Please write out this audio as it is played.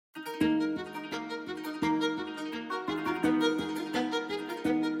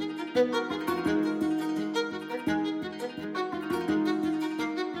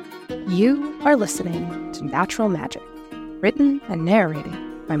You are listening to Natural Magic, written and narrated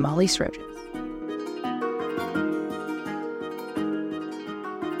by Molly Srojas.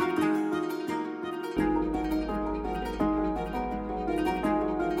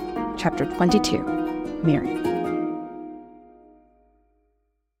 Chapter 22, Miriam.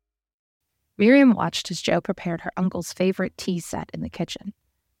 Miriam watched as Joe prepared her uncle's favorite tea set in the kitchen.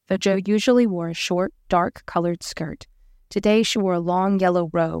 Though Joe usually wore a short, dark-colored skirt, today she wore a long yellow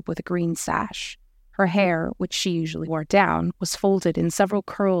robe with a green sash. Her hair, which she usually wore down, was folded in several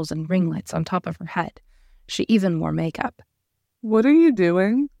curls and ringlets on top of her head. She even wore makeup. "What are you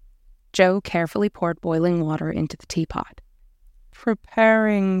doing?" Joe carefully poured boiling water into the teapot.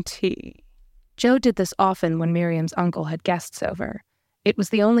 "Preparing tea." Joe did this often when Miriam's uncle had guests over. It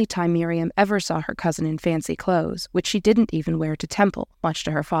was the only time Miriam ever saw her cousin in fancy clothes, which she didn't even wear to temple, much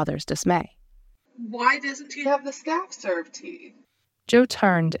to her father's dismay. "Why doesn't he have the staff serve tea?" Joe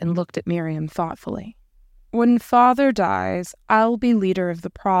turned and looked at Miriam thoughtfully. "When father dies, I'll be leader of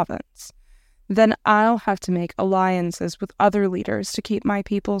the province. Then I'll have to make alliances with other leaders to keep my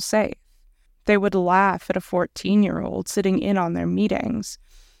people safe. They would laugh at a 14-year-old sitting in on their meetings,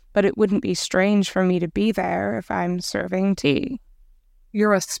 but it wouldn't be strange for me to be there if I'm serving tea."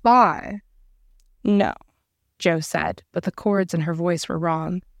 "You're a spy." "No," Joe said, but the chords in her voice were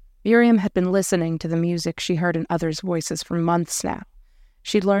wrong. Miriam had been listening to the music she heard in others' voices for months now.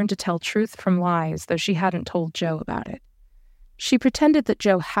 She'd learned to tell truth from lies, though she hadn't told Joe about it. She pretended that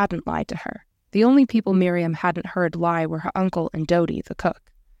Joe hadn't lied to her. The only people Miriam hadn't heard lie were her uncle and Dodie, the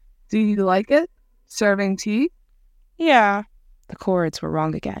cook. "Do you like it? Serving tea?" "Yeah." The chords were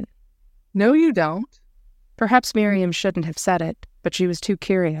wrong again. "No, you don't." Perhaps Miriam shouldn't have said it, but she was too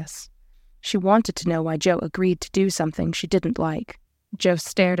curious. She wanted to know why Joe agreed to do something she didn't like. Joe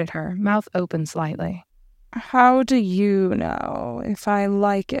stared at her, mouth open slightly. "How do you know if I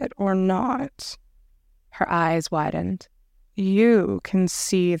like it or not?" Her eyes widened. "You can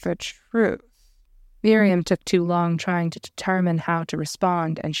see the truth." Miriam took too long trying to determine how to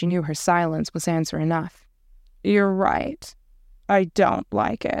respond, and she knew her silence was answer enough. "You're right. I don't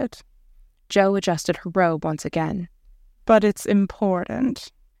like it." Joe adjusted her robe once again. "But it's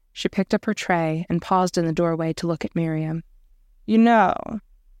important." She picked up her tray and paused in the doorway to look at Miriam. "You know,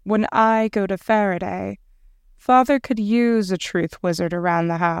 when I go to Faraday, Father could use a truth wizard around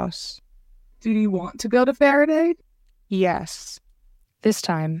the house." "Do you want to go to Faraday?" "Yes." This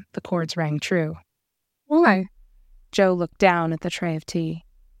time, the chords rang true. "Why?" Joe looked down at the tray of tea.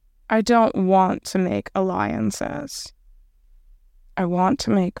 "I don't want to make alliances. I want to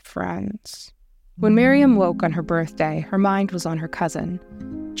make friends." When Miriam woke on her birthday, her mind was on her cousin.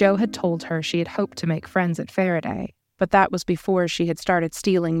 Joe had told her she had hoped to make friends at Faraday, but that was before she had started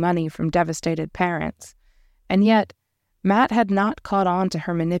stealing money from devastated parents. And yet, Matt had not caught on to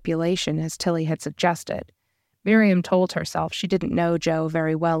her manipulation as Tilly had suggested. Miriam told herself she didn't know Joe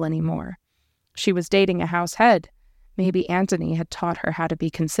very well anymore. She was dating a house head. Maybe Anthony had taught her how to be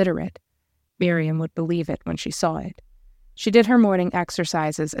considerate. Miriam would believe it when she saw it. She did her morning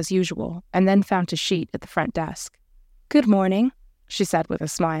exercises as usual, and then found Tashit at the front desk. "Good morning," she said with a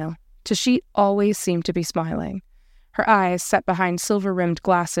smile. Tashit always seemed to be smiling. Her eyes, set behind silver-rimmed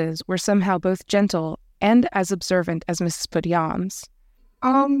glasses, were somehow both gentle and as observant as Mrs. Pudyam's.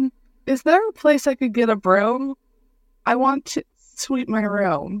 Is there a place I could get a broom? I want to sweep my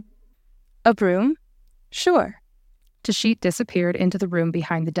room." "A broom? Sure." Tashit disappeared into the room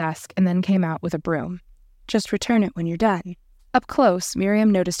behind the desk and then came out with a broom. "Just return it when you're done." Up close, Miriam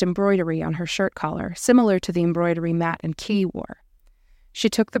noticed embroidery on her shirt collar, similar to the embroidery Matt and Key wore. She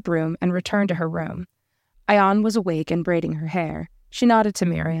took the broom and returned to her room. Ayan was awake and braiding her hair. She nodded to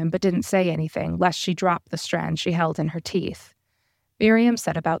Miriam but didn't say anything, lest she drop the strand she held in her teeth. Miriam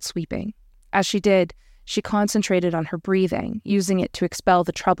set about sweeping. As she did, she concentrated on her breathing, using it to expel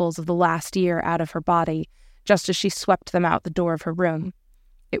the troubles of the last year out of her body, just as she swept them out the door of her room.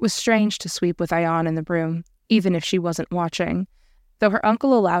 It was strange to sweep with Ayan in the room, even if she wasn't watching. Though her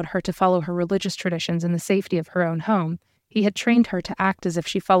uncle allowed her to follow her religious traditions in the safety of her own home, he had trained her to act as if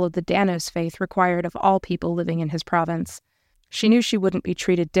she followed the Danos faith required of all people living in his province. She knew she wouldn't be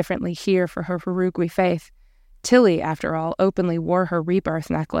treated differently here for her Hurugwi faith. Tilly, after all, openly wore her rebirth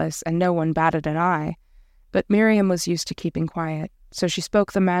necklace, and no one batted an eye. But Miriam was used to keeping quiet, so she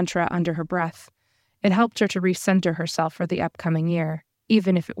spoke the mantra under her breath. It helped her to recenter herself for the upcoming year,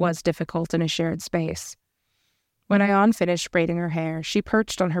 even if it was difficult in a shared space. When Ayan finished braiding her hair, she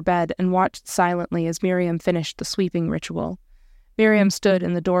perched on her bed and watched silently as Miriam finished the sweeping ritual. Miriam stood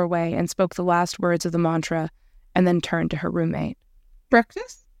in the doorway and spoke the last words of the mantra, and then turned to her roommate.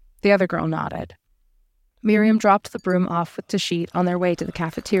 "Breakfast?" The other girl nodded. Miriam dropped the broom off with Tashit on their way to the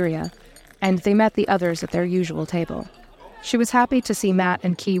cafeteria, and they met the others at their usual table. She was happy to see Matt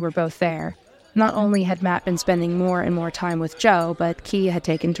and Key were both there. Not only had Matt been spending more and more time with Joe, but Key had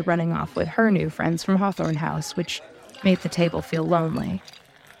taken to running off with her new friends from Hawthorne House, which made the table feel lonely.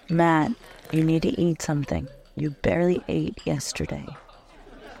 Matt, you need to eat something. You barely ate yesterday.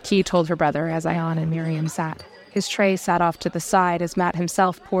 Key told her brother as Ayan and Miriam sat. His tray sat off to the side as Matt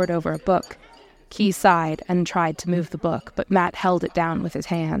himself pored over a book. Key sighed and tried to move the book, but Matt held it down with his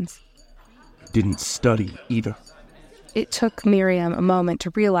hands. Didn't study either. It took Miriam a moment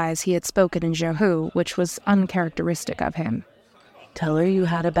to realize he had spoken in Jehu, which was uncharacteristic of him. Tell her you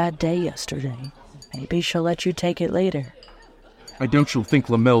had a bad day yesterday. Maybe she'll let you take it later. I doubt she'll think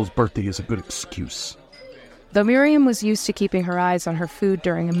Lamel's birthday is a good excuse. Though Miriam was used to keeping her eyes on her food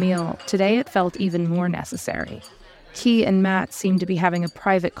during a meal, today it felt even more necessary. Key and Matt seemed to be having a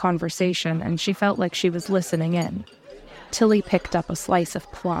private conversation, and she felt like she was listening in. Tilly picked up a slice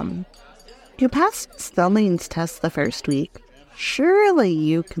of plum. You passed Stelling's test the first week. Surely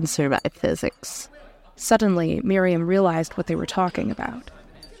you can survive physics. Suddenly, Miriam realized what they were talking about.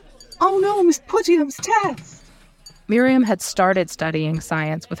 Oh no, Miss Puttiam's test! Miriam had started studying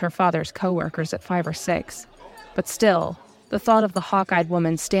science with her father's co-workers at 5 or 6. But still, the thought of the hawk-eyed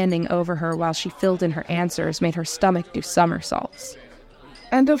woman standing over her while she filled in her answers made her stomach do somersaults.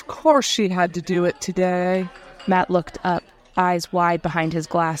 And of course she had to do it today. Matt looked up, eyes wide behind his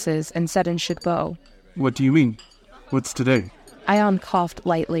glasses, and said in Shigbo, What do you mean? What's today? Ayan coughed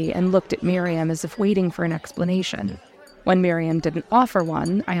lightly and looked at Miriam as if waiting for an explanation. When Miriam didn't offer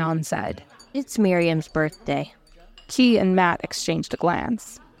one, Ayan said, It's Miriam's birthday. Key and Matt exchanged a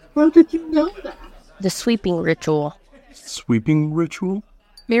glance. How did you know that? The sweeping ritual. Sweeping ritual?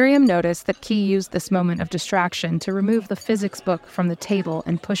 Miriam noticed that Key used this moment of distraction to remove the physics book from the table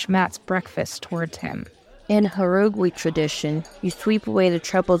and push Matt's breakfast towards him. In Harugwi tradition, you sweep away the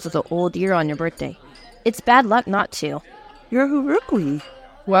troubles of the old year on your birthday. It's bad luck not to. You're Hurukwi.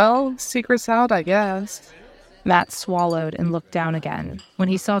 Well, secret's out, I guess. Matt swallowed and looked down again. When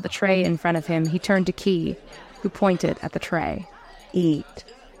he saw the tray in front of him, he turned to Key, who pointed at the tray. Eat.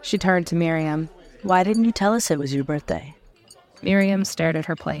 She turned to Miriam. Why didn't you tell us it was your birthday? Miriam stared at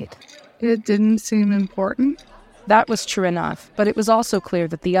her plate. It didn't seem important. That was true enough, but it was also clear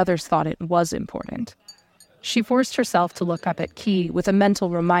that the others thought it was important. She forced herself to look up at Key with a mental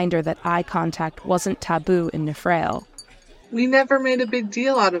reminder that eye contact wasn't taboo in Nifrael. We never made a big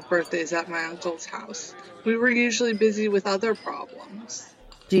deal out of birthdays at my uncle's house. We were usually busy with other problems.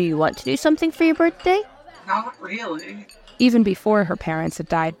 Do you want to do something for your birthday? Not really. Even before her parents had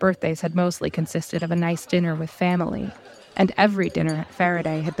died, birthdays had mostly consisted of a nice dinner with family. And every dinner at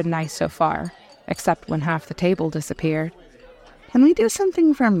Faraday had been nice so far, except when half the table disappeared. Can we do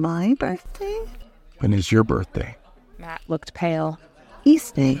something for my birthday? When is your birthday? Matt looked pale.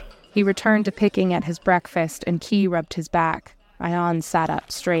 Easter. He returned to picking at his breakfast, and Key rubbed his back. Ayan sat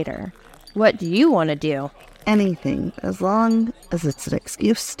up straighter. What do you want to do? Anything, as long as it's an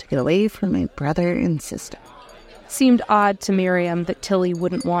excuse to get away from my brother and sister. Seemed odd to Miriam that Tilly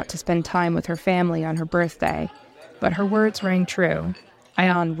wouldn't want to spend time with her family on her birthday, but her words rang true.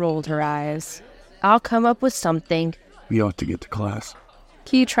 Ayan rolled her eyes. I'll come up with something. We ought to get to class.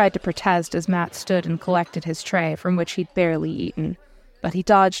 Key tried to protest as Matt stood and collected his tray from which he'd barely eaten, but he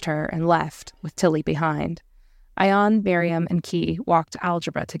dodged her and left, with Tilly behind. Ayan, Miriam, and Key walked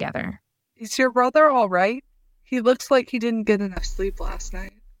algebra together. Is your brother all right? He looks like he didn't get Enough sleep last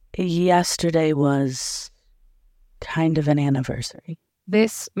night. Yesterday was kind of an anniversary.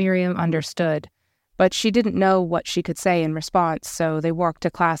 This Miriam understood, but she didn't know what she could say in response, so they walked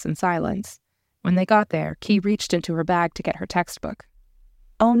to class in silence. When they got there, Key reached into her bag to get her textbook.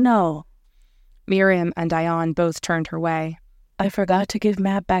 Oh no, Miriam and Ayan both turned her way. I forgot to give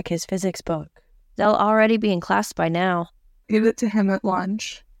Matt back his physics book. They'll already be in class by now. Give it to him at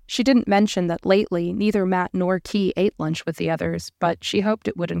lunch. She didn't mention that lately neither Matt nor Key ate lunch with the others, but she hoped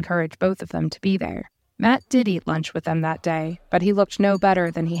it would encourage both of them to be there. Matt did eat lunch with them that day, but he looked no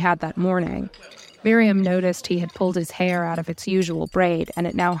better than he had that morning. Miriam noticed he had pulled his hair out of its usual braid, and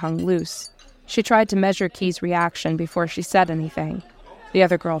it now hung loose. She tried to measure Key's reaction before she said anything. The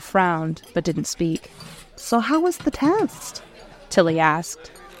other girl frowned, but didn't speak. So how was the test? Tilly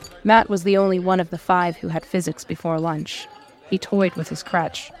asked. Matt was the only one of the 5 who had physics before lunch. He toyed with his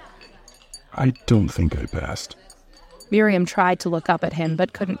crutch. I don't think I passed. Miriam tried to look up at him,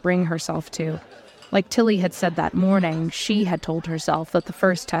 but couldn't bring herself to. Like Tilly had said that morning, she had told herself that the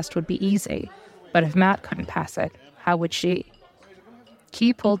first test would be easy. But if Matt couldn't pass it, how would she?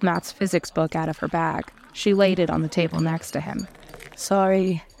 Key pulled Matt's physics book out of her bag. She laid it on the table next to him.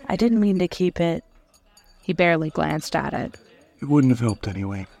 Sorry, I didn't mean to keep it. He barely glanced at it. It wouldn't have helped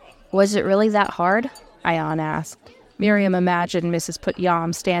anyway. Was it really that hard? Ion asked. Miriam imagined Mrs.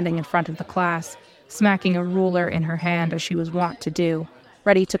 Putyam standing in front of the class, smacking a ruler in her hand as she was wont to do,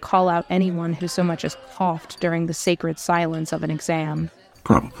 ready to call out anyone who so much as coughed during the sacred silence of an exam.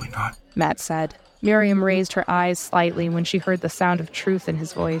 Probably not, Matt said. Miriam raised her eyes slightly when she heard the sound of truth in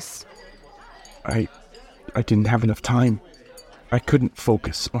his voice. I didn't have enough time. I couldn't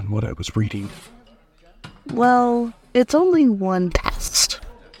focus on what I was reading. Well, it's only one test.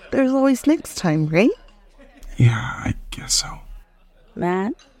 There's always next time, right? Yeah, I guess so.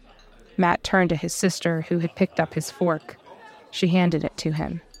 Matt? Matt turned to his sister, who had picked up his fork. She handed it to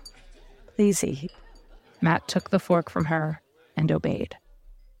him. Please eat. Matt took the fork from her and obeyed.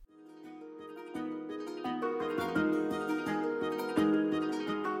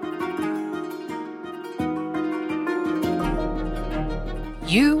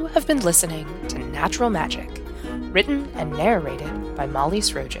 You have been listening to Natural Magic, written and narrated by Molly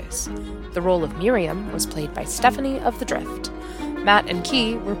Sroges. The role of Miriam was played by Stephanie of the Drift. Matt and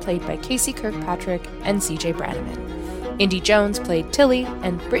Key were played by Casey Kirkpatrick and CJ Brannaman. Indy Jones played Tilly,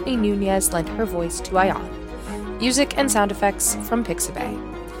 and Brittany Nunez lent her voice to Ion. Music and sound effects from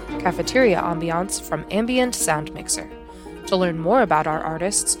Pixabay. Cafeteria ambiance from Ambient Sound Mixer. To learn more about our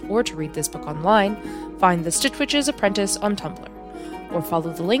artists or to read this book online, find The Stitch Witch's Apprentice on Tumblr, or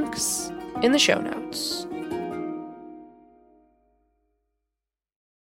follow the links in the show notes.